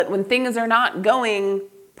when things are not going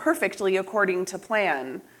perfectly according to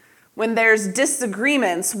plan, when there's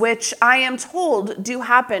disagreements, which I am told do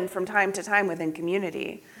happen from time to time within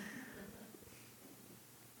community.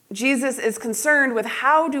 Jesus is concerned with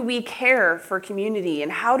how do we care for community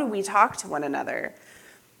and how do we talk to one another.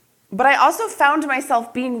 But I also found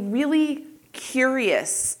myself being really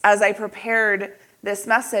curious as I prepared this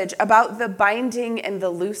message about the binding and the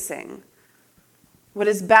loosing. What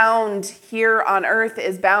is bound here on earth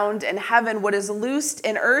is bound in heaven. What is loosed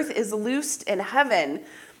in earth is loosed in heaven.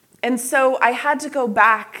 And so I had to go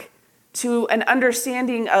back to an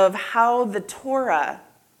understanding of how the Torah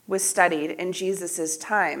was studied in Jesus'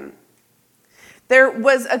 time. There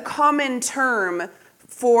was a common term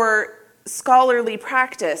for scholarly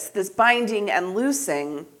practice, this binding and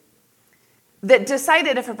loosing, that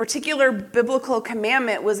decided if a particular biblical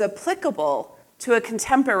commandment was applicable to a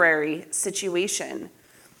contemporary situation.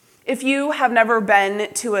 If you have never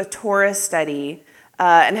been to a Torah study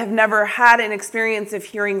and have never had an experience of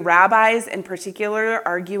hearing rabbis in particular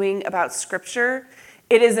arguing about scripture,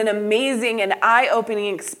 it is an amazing and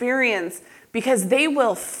eye-opening experience because they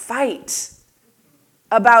will fight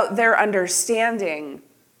about their understanding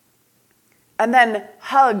and then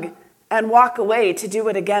hug and walk away to do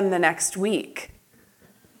it again the next week.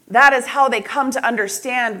 That is how they come to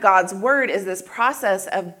understand God's word, is this process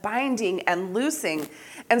of binding and loosing.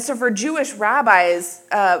 And so for Jewish rabbis,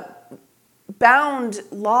 bound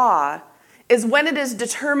law is when it is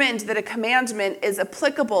determined that a commandment is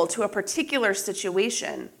applicable to a particular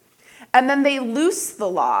situation. And then they loose the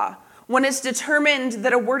law when it's determined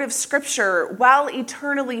that a word of scripture, while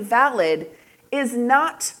eternally valid, is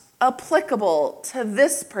not applicable to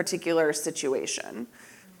this particular situation.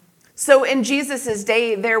 So in Jesus'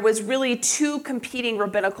 day, there was really two competing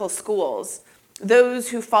rabbinical schools, those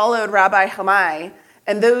who followed Rabbi Shammai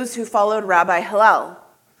and those who followed Rabbi Hillel.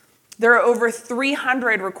 There are over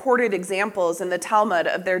 300 recorded examples in the Talmud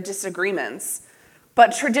of their disagreements,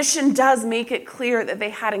 but tradition does make it clear that they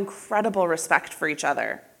had incredible respect for each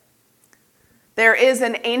other. There is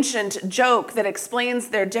an ancient joke that explains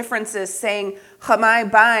their differences, saying, Shammai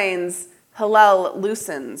binds, Hillel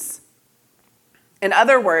loosens. In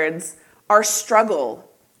other words, our struggle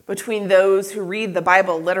between those who read the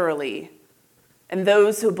Bible literally and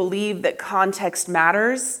those who believe that context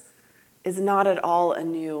matters is not at all a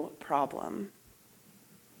new problem.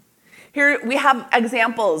 Here we have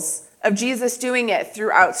examples of Jesus doing it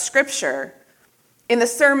throughout Scripture. In the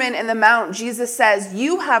Sermon on the Mount, Jesus says,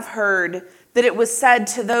 "You have heard that it was said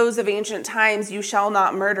to those of ancient times, 'You shall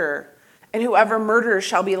not murder, and whoever murders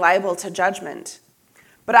shall be liable to judgment.'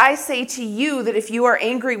 But I say to you that if you are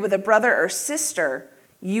angry with a brother or sister,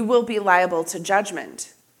 you will be liable to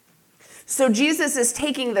judgment." So Jesus is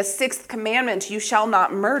taking the sixth commandment, "You shall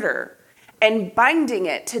not murder," and binding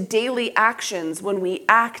it to daily actions when we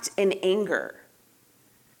act in anger.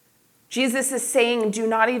 Jesus is saying, do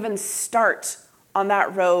not even start on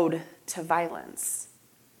that road to violence.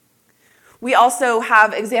 We also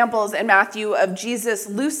have examples in Matthew of Jesus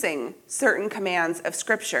loosing certain commands of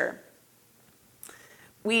Scripture.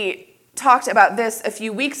 We talked about this a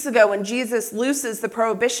few weeks ago when Jesus looses the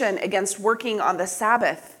prohibition against working on the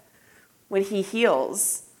Sabbath when he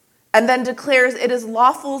heals, and then declares it is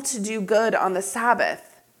lawful to do good on the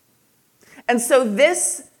Sabbath. And so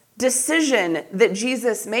this decision that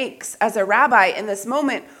Jesus makes as a rabbi in this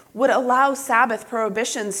moment would allow Sabbath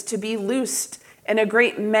prohibitions to be loosed in a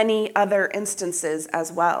great many other instances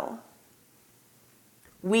as well.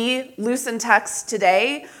 We loosen texts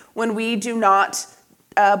today when we do not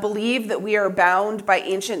believe that we are bound by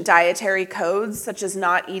ancient dietary codes, such as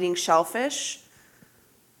not eating shellfish.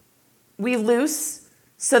 We loose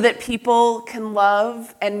so that people can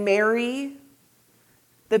love and marry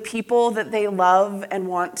the people that they love and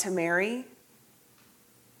want to marry.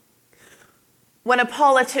 When a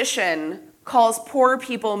politician calls poor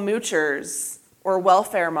people moochers or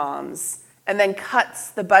welfare moms and then cuts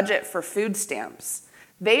the budget for food stamps,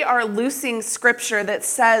 they are loosing Scripture that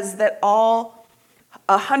says that all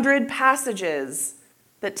 100 passages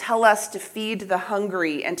that tell us to feed the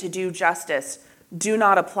hungry and to do justice do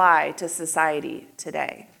not apply to society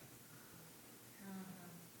today.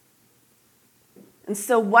 And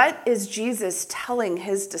so what is Jesus telling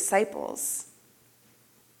his disciples?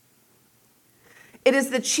 It is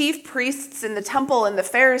the chief priests in the temple and the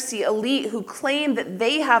Pharisee elite who claim that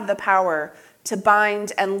they have the power to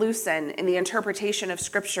bind and loosen in the interpretation of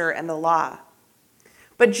Scripture and the law.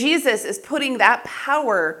 But Jesus is putting that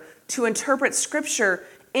power to interpret Scripture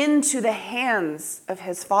into the hands of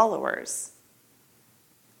his followers.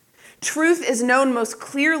 Truth is known most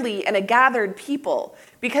clearly in a gathered people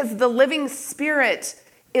because the living Spirit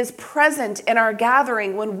is present in our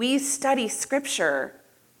gathering when we study Scripture.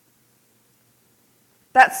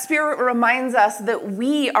 That Spirit reminds us that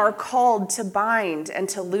we are called to bind and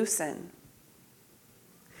to loosen.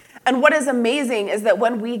 And what is amazing is that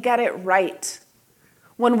when we get it right,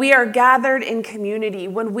 when we are gathered in community,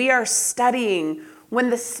 when we are studying, when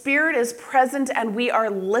the Spirit is present and we are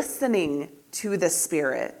listening to the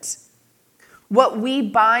Spirit, what we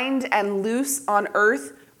bind and loose on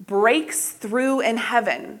earth breaks through in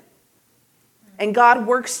heaven. And God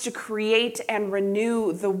works to create and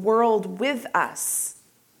renew the world with us.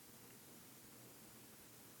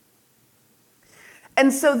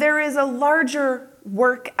 And so there is a larger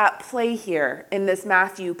work at play here in this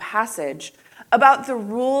Matthew passage about the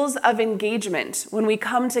rules of engagement when we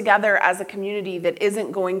come together as a community that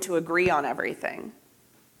isn't going to agree on everything.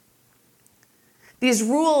 These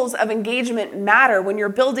rules of engagement matter when you're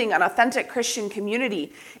building an authentic Christian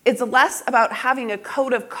community. It's less about having a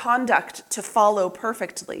code of conduct to follow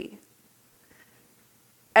perfectly.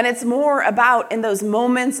 And it's more about, in those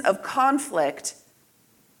moments of conflict,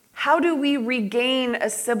 how do we regain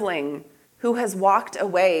a sibling who has walked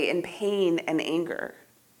away in pain and anger?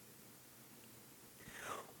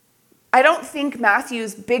 I don't think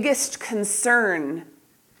Matthew's biggest concern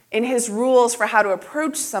in his rules for how to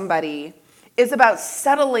approach somebody is about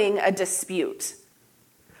settling a dispute.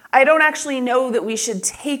 I don't actually know that we should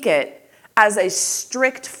take it as a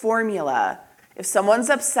strict formula. If someone's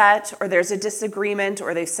upset or there's a disagreement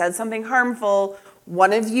or they've said something harmful,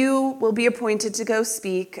 one of you will be appointed to go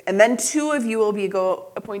speak, and then 2 of you will be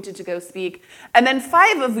appointed to go speak, and then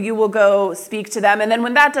 5 of you will go speak to them, and then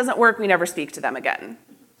when that doesn't work, we never speak to them again.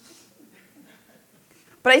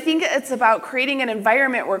 But I think it's about creating an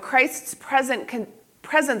environment where Christ's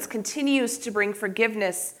presence continues to bring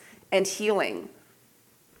forgiveness and healing.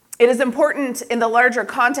 It is important in the larger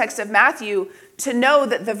context of Matthew to know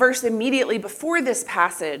that the verse immediately before this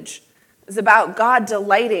passage is about God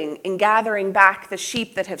delighting in gathering back the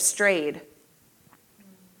sheep that have strayed,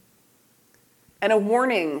 and a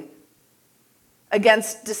warning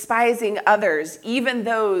against despising others, even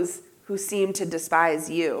those who seem to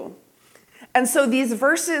despise you. And so these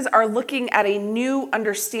verses are looking at a new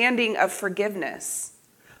understanding of forgiveness,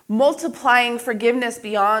 multiplying forgiveness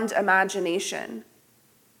beyond imagination,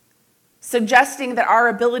 suggesting that our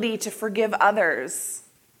ability to forgive others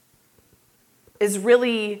is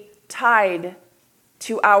really tied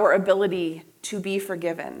to our ability to be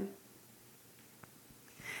forgiven.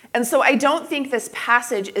 And so I don't think this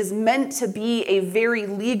passage is meant to be a very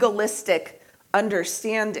legalistic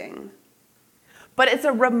understanding, but it's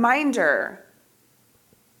a reminder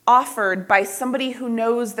offered by somebody who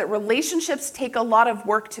knows that relationships take a lot of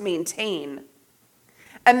work to maintain,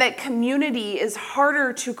 and that community is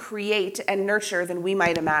harder to create and nurture than we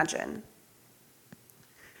might imagine.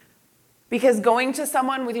 Because going to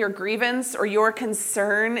someone with your grievance or your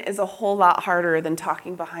concern is a whole lot harder than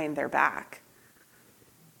talking behind their back.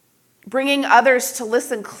 Bringing others to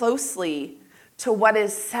listen closely to what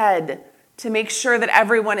is said, to make sure that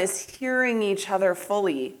everyone is hearing each other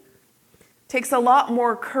fully, takes a lot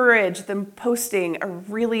more courage than posting a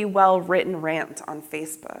really well-written rant on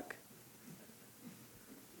Facebook.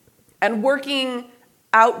 And working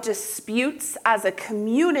out disputes as a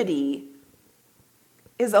community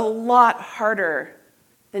is a lot harder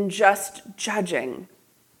than just judging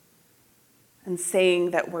and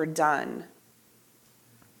saying that we're done.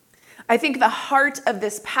 I think the heart of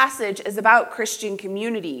this passage is about Christian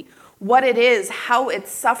community, what it is, how it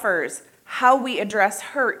suffers, how we address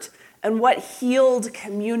hurt, and what healed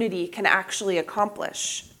community can actually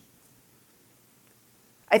accomplish.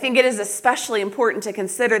 I think it is especially important to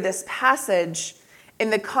consider this passage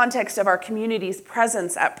in the context of our community's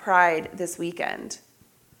presence at Pride this weekend.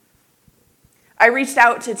 I reached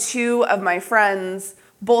out to 2 of my friends.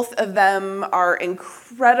 Both of them are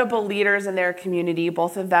incredible leaders in their community.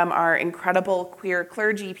 Both of them are incredible queer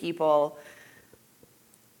clergy people.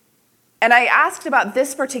 And I asked about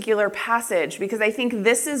this particular passage because I think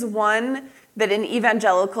this is one that in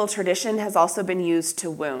evangelical tradition has also been used to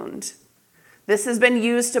wound. This has been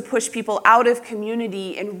used to push people out of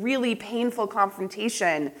community in really painful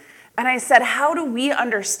confrontation. And I said, how do we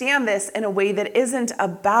understand this in a way that isn't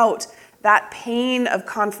about that pain of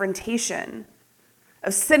confrontation,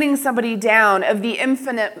 of sitting somebody down, of the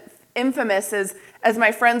infamous, as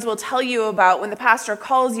my friends will tell you about, when the pastor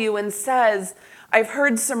calls you and says, I've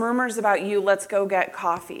heard some rumors about you, let's go get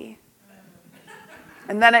coffee.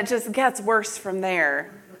 And then it just gets worse from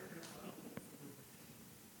there.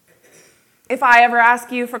 If I ever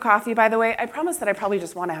ask you for coffee, by the way, I promise that I probably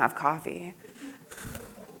just want to have coffee.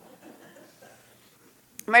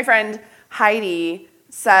 My friend Heidi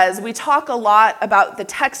says, we talk a lot about the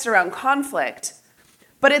text around conflict,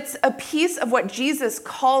 but it's a piece of what Jesus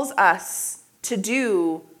calls us to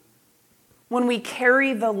do when we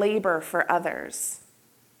carry the labor for others.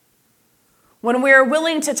 When we're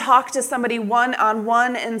willing to talk to somebody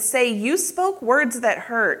one-on-one and say, you spoke words that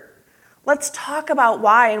hurt. Let's talk about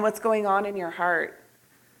why and what's going on in your heart.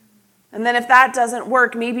 And then if that doesn't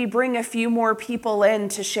work, maybe bring a few more people in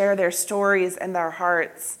to share their stories and their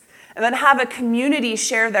hearts. And then have a community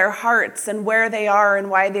share their hearts and where they are and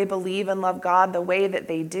why they believe and love God the way that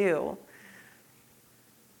they do.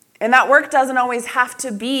 And that work doesn't always have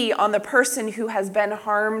to be on the person who has been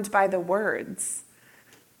harmed by the words.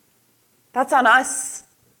 That's on us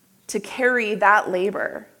to carry that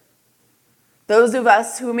labor. Those of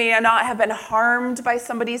us who may not have been harmed by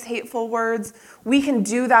somebody's hateful words, we can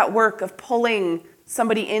do that work of pulling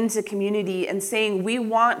somebody into community and saying, we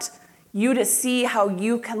want you to see how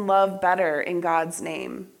you can love better in God's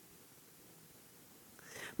name.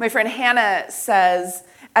 My friend Hannah says,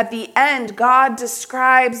 at the end, God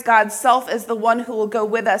describes God's self as the one who will go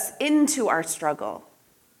with us into our struggle,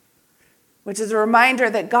 which is a reminder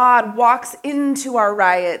that God walks into our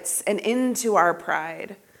riots and into our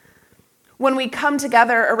pride. When we come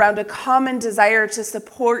together around a common desire to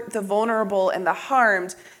support the vulnerable and the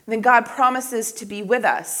harmed, then God promises to be with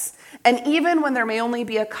us. And even when there may only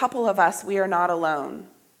be a couple of us, we are not alone.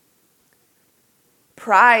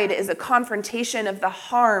 Pride is a confrontation of the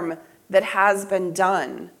harm that has been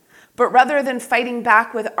done. But rather than fighting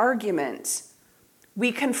back with argument,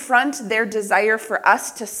 we confront their desire for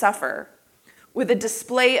us to suffer with a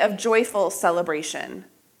display of joyful celebration.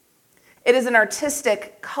 It is an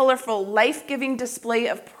artistic, colorful, life-giving display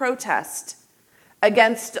of protest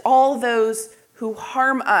against all those who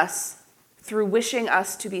harm us through wishing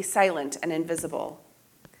us to be silent and invisible.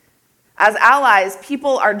 As allies,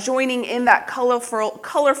 people are joining in that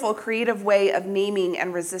colorful, creative way of naming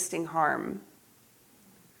and resisting harm.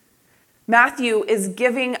 Matthew is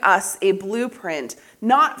giving us a blueprint,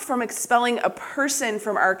 not from expelling a person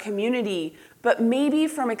from our community, but maybe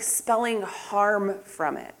from expelling harm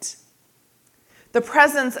from it. The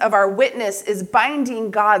presence of our witness is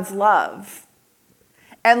binding God's love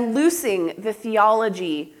and loosing the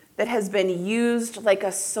theology that has been used like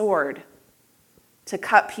a sword to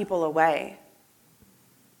cut people away.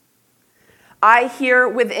 I hear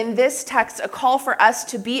within this text a call for us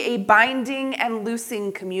to be a binding and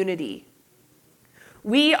loosing community.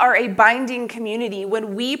 We are a binding community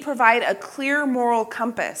when we provide a clear moral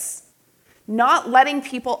compass, not letting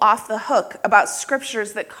people off the hook about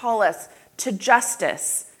scriptures that call us to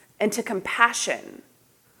justice and to compassion.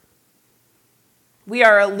 We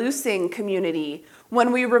are a loosing community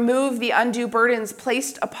when we remove the undue burdens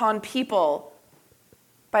placed upon people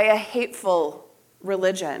by a hateful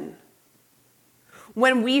religion.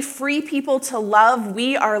 When we free people to love,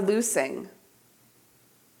 we are loosing.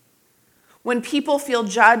 When people feel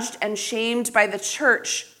judged and shamed by the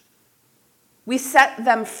church, we set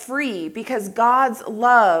them free because God's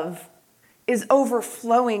love is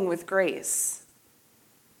overflowing with grace.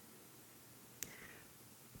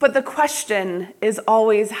 But the question is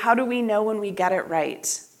always, how do we know when we get it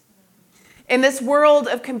right? In this world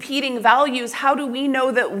of competing values, how do we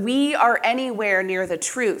know that we are anywhere near the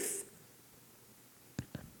truth?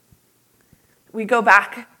 We go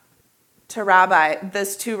back to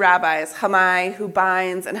those two rabbis, Shammai who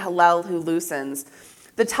binds and Hillel who loosens.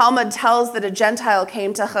 The Talmud tells that a Gentile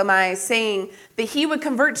came to Shammai saying that he would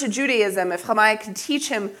convert to Judaism if Shammai could teach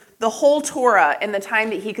him the whole Torah in the time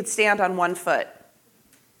that he could stand on one foot.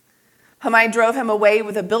 Shammai drove him away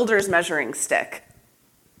with a builder's measuring stick.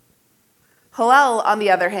 Hillel, on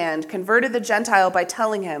the other hand, converted the Gentile by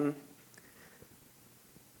telling him,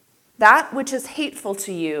 "That which is hateful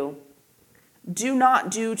to you, do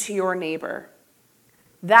not do to your neighbor.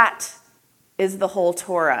 That is the whole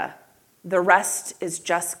Torah. The rest is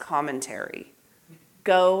just commentary.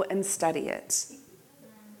 Go and study it."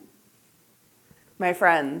 My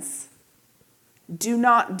friends, do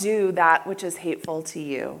not do that which is hateful to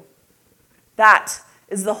you. That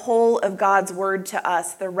is the whole of God's word to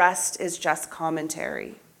us. The rest is just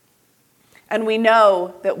commentary. And we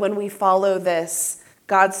know that when we follow this,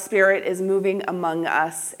 God's Spirit is moving among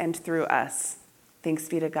us and through us. Thanks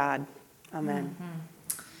be to God. Amen.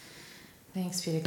 Thanks be to God.